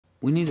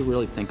We need to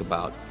really think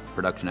about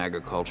production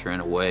agriculture in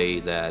a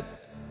way that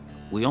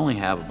we only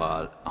have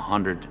about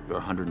 100 or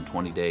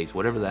 120 days,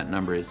 whatever that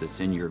number is that's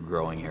in your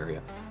growing area,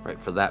 right,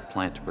 for that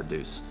plant to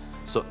produce.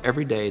 So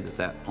every day that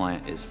that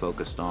plant is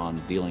focused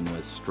on dealing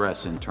with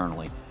stress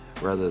internally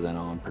rather than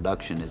on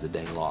production is a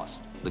day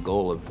lost. The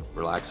goal of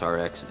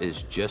RelaxRx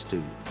is just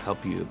to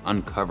help you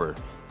uncover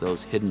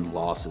those hidden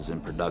losses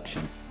in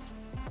production.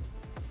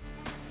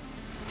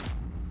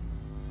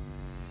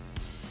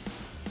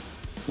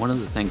 One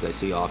of the things I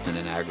see often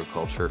in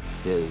agriculture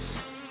is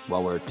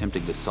while we're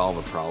attempting to solve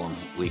a problem,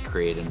 we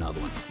create another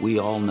one. We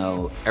all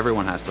know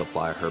everyone has to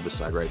apply a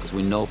herbicide, right? Because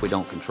we know if we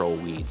don't control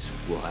weeds,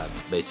 we'll have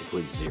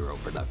basically zero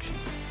production.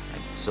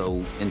 Right?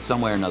 So in some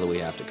way or another, we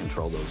have to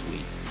control those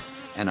weeds.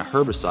 And a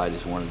herbicide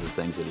is one of the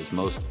things that is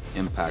most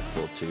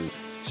impactful to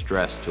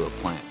stress to a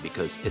plant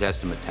because it has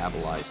to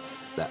metabolize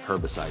that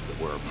herbicide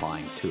that we're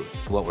applying to it.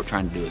 What we're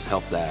trying to do is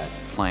help that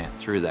plant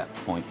through that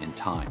point in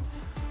time.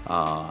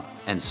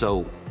 And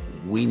so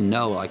we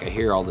know, like I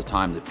hear all the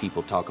time that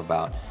people talk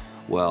about,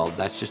 well,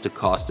 that's just a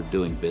cost of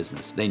doing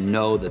business. They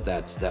know that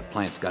that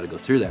plant's got to go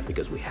through that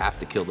because we have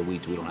to kill the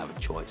weeds. We don't have a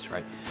choice,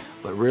 right?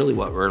 But really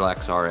what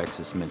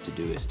RelaxRx is meant to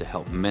do is to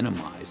help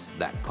minimize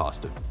that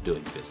cost of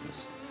doing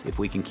business. If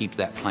we can keep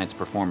that plant's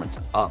performance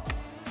up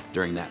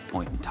during that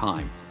point in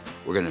time,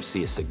 we're going to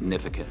see a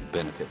significant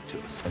benefit to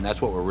us. And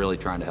that's what we're really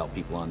trying to help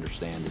people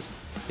understand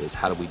is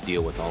how do we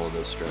deal with all of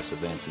those stress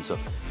events. And so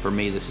for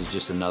me, this is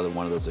just another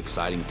one of those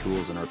exciting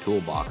tools in our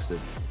toolbox that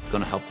is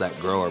going to help that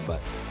grower, but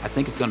I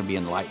think it's going to be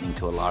enlightening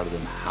to a lot of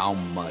them how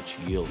much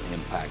yield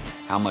impact,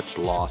 how much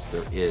loss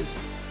there is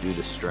due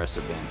to stress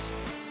events.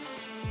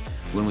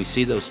 When we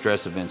see those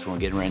stress events, when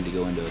we're getting ready to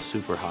go into a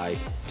super high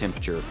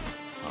temperature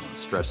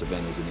stress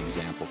event as an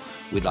example,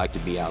 we'd like to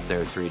be out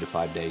there 3 to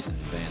 5 days in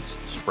advance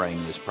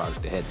spraying this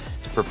product ahead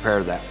to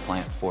prepare that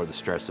plant for the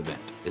stress event.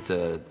 It's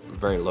a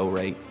very low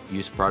rate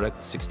use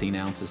product, 16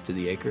 ounces to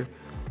the acre.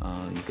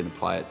 You can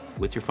apply it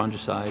with your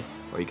fungicide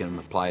or you can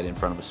apply it in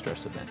front of a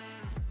stress event.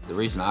 The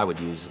reason I would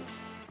use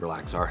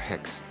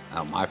RelaxRx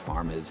on my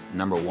farm is,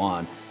 number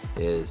one,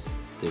 is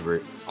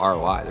the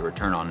ROI, the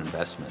return on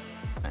investment.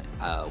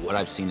 What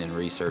I've seen in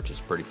research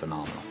is pretty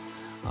phenomenal.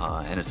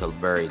 And it's a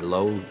very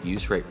low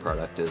use rate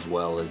product as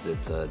well as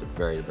it's a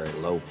very, very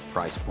low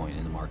price point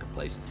in the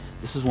marketplace.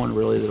 This is one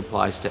really that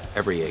applies to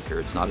every acre.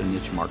 It's not a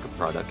niche market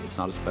product. It's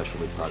not a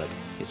specialty product.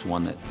 It's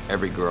one that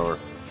every grower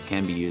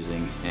can be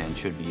using and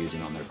should be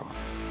using on their farm.